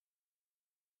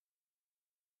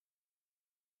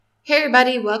Hey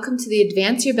everybody, welcome to the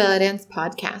Advance Your Belly Dance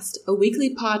podcast, a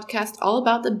weekly podcast all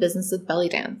about the business of belly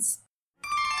dance.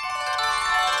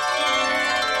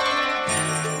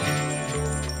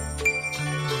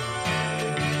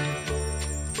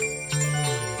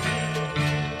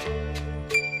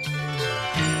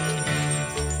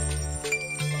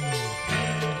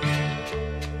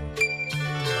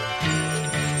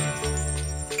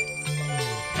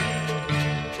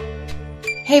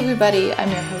 Hey everybody, I'm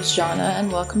your host Jana, and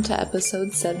welcome to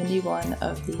episode 71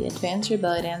 of the Advance Your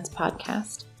Belly Dance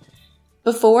podcast.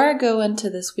 Before I go into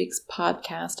this week's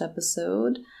podcast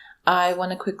episode, I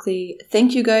want to quickly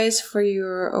thank you guys for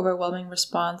your overwhelming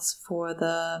response for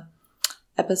the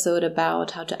episode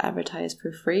about how to advertise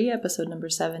for free, episode number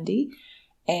 70.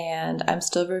 And I'm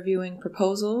still reviewing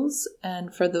proposals,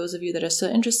 and for those of you that are still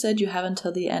interested, you have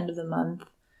until the end of the month,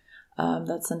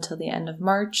 that's until the end of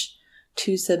March,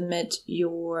 to submit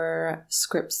your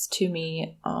scripts to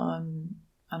me on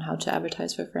how to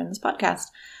advertise for free in this podcast.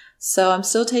 So I'm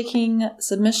still taking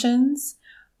submissions,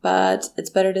 but it's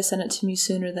better to send it to me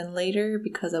sooner than later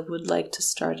because I would like to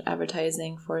start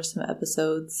advertising for some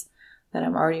episodes that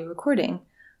I'm already recording.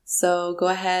 So go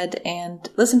ahead and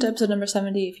listen to episode number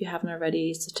 70 if you haven't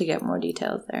already to get more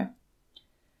details there.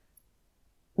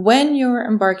 When you're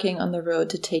embarking on the road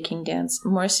to taking dance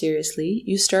more seriously,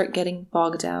 you start getting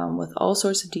bogged down with all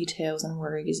sorts of details and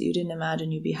worries you didn't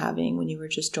imagine you'd be having when you were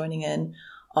just joining in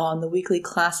on the weekly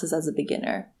classes as a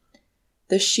beginner.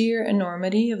 The sheer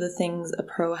enormity of the things a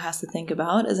pro has to think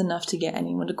about is enough to get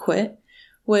anyone to quit,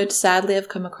 which sadly I've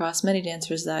come across many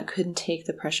dancers that couldn't take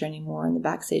the pressure anymore and the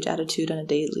backstage attitude on a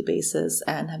daily basis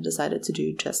and have decided to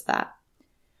do just that.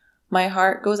 My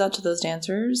heart goes out to those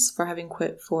dancers for having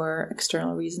quit for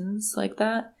external reasons like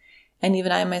that. And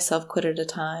even I myself quit at a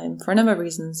time for a number of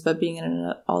reasons, but being in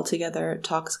an altogether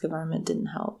toxic environment didn't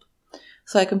help.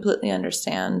 So I completely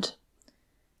understand.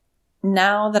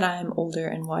 Now that I'm older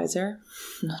and wiser,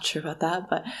 I'm not sure about that,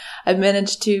 but I've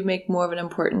managed to make more of an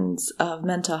importance of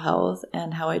mental health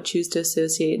and how I choose to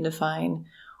associate and define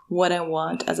what I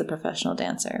want as a professional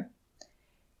dancer.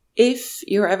 If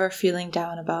you're ever feeling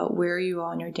down about where you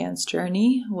are on your dance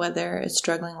journey, whether it's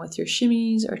struggling with your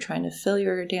shimmies or trying to fill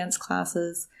your dance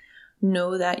classes,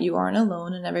 know that you aren't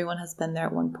alone and everyone has been there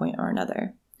at one point or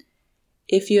another.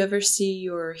 If you ever see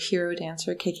your hero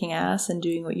dancer kicking ass and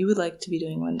doing what you would like to be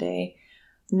doing one day,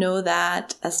 know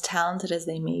that as talented as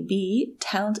they may be,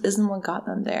 talent isn't what got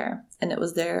them there, and it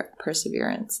was their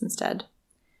perseverance instead.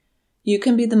 You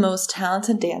can be the most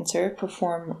talented dancer,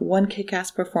 perform one kick-ass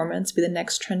performance, be the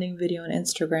next trending video on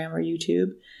Instagram or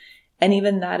YouTube, and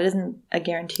even that isn't a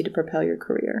guarantee to propel your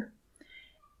career.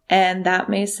 And that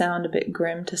may sound a bit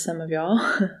grim to some of y'all,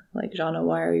 like, Jana,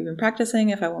 why are you even practicing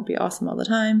if I won't be awesome all the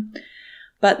time?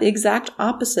 But the exact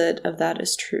opposite of that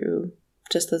is true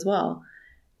just as well.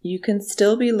 You can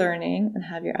still be learning and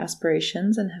have your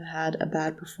aspirations and have had a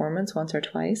bad performance once or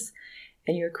twice,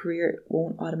 and your career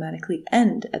won't automatically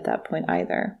end at that point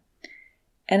either.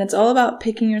 And it's all about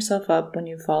picking yourself up when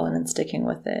you've fallen and sticking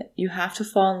with it. You have to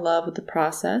fall in love with the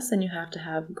process, and you have to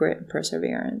have grit and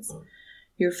perseverance.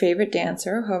 Your favorite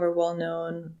dancer, however well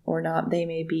known or not they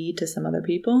may be to some other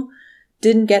people,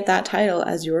 didn't get that title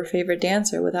as your favorite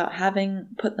dancer without having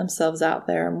put themselves out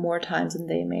there more times than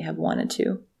they may have wanted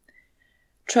to.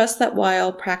 Trust that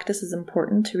while practice is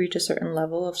important to reach a certain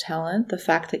level of talent, the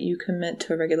fact that you commit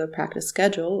to a regular practice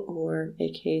schedule, or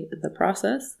aka the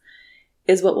process,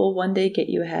 is what will one day get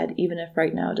you ahead, even if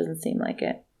right now it doesn't seem like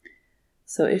it.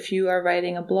 So if you are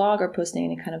writing a blog or posting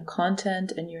any kind of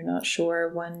content and you're not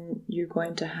sure when you're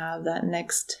going to have that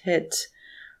next hit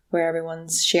where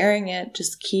everyone's sharing it,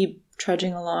 just keep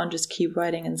trudging along, just keep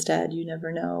writing instead. You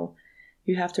never know.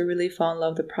 You have to really fall in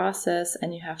love with the process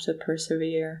and you have to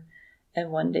persevere. And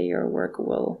one day your work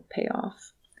will pay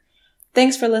off.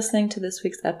 Thanks for listening to this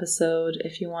week's episode.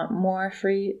 If you want more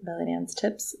free belly dance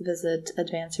tips, visit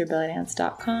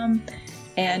advanceyourbellydance.com.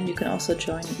 And you can also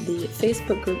join the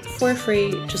Facebook group for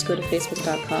free. Just go to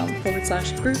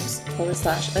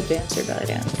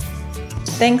facebook.com/groups/advanceyourbellydance.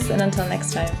 Thanks, and until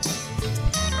next time.